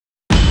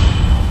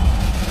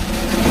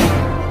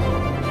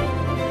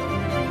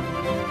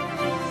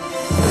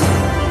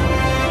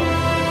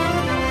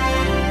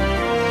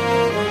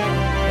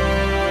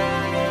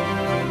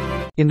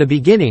In the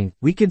beginning,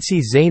 we could see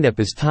Zeynep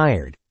is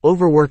tired,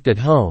 overworked at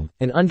home,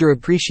 and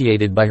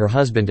underappreciated by her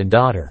husband and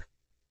daughter.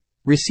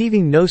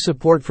 Receiving no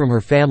support from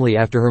her family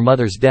after her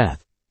mother's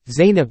death,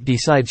 Zeynep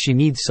decides she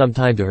needs some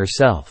time to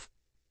herself.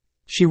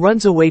 She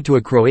runs away to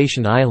a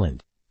Croatian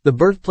island, the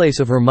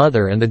birthplace of her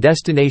mother and the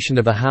destination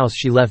of a house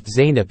she left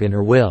Zeynep in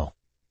her will.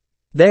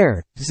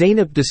 There,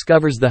 Zeynep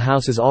discovers the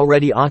house is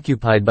already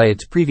occupied by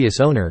its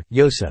previous owner,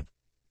 Yosef.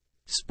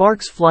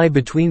 Sparks fly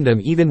between them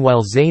even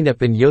while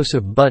Zeynep and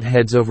Yosef butt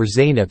heads over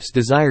Zeynep's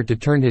desire to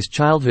turn his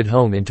childhood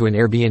home into an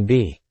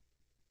Airbnb.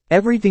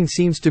 Everything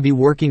seems to be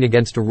working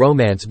against a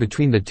romance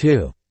between the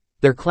two,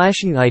 their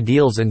clashing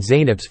ideals and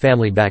Zeynep's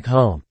family back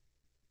home.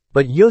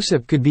 But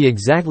Yosef could be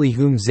exactly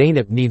whom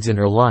Zeynep needs in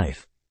her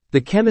life.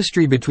 The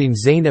chemistry between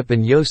Zeynep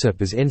and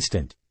Yosef is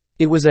instant.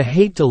 It was a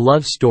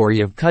hate-to-love story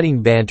of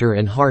cutting banter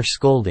and harsh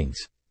scoldings.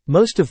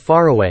 Most of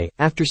Faraway,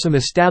 after some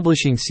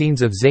establishing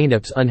scenes of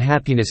Zeynep's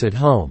unhappiness at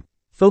home,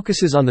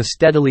 focuses on the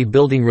steadily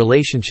building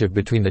relationship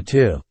between the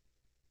two.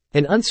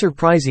 And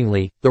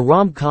unsurprisingly, the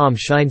rom-com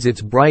shines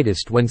its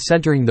brightest when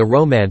centering the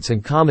romance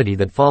and comedy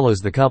that follows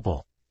the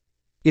couple.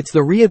 It's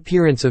the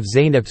reappearance of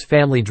Zeynep's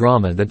family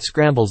drama that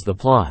scrambles the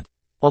plot.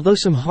 Although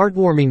some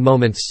heartwarming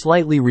moments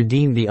slightly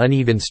redeem the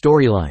uneven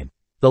storyline,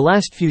 the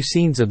last few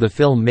scenes of the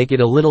film make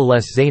it a little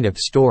less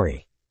Zeynep's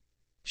story.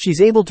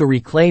 She's able to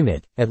reclaim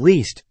it, at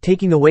least,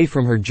 taking away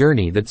from her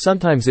journey that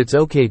sometimes it's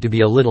okay to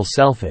be a little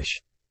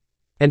selfish.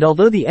 And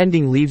although the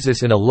ending leaves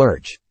us in a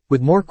lurch,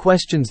 with more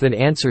questions than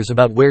answers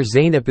about where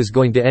Zeynep is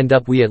going to end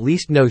up, we at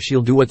least know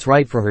she'll do what's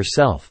right for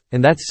herself,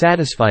 and that's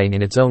satisfying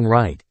in its own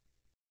right.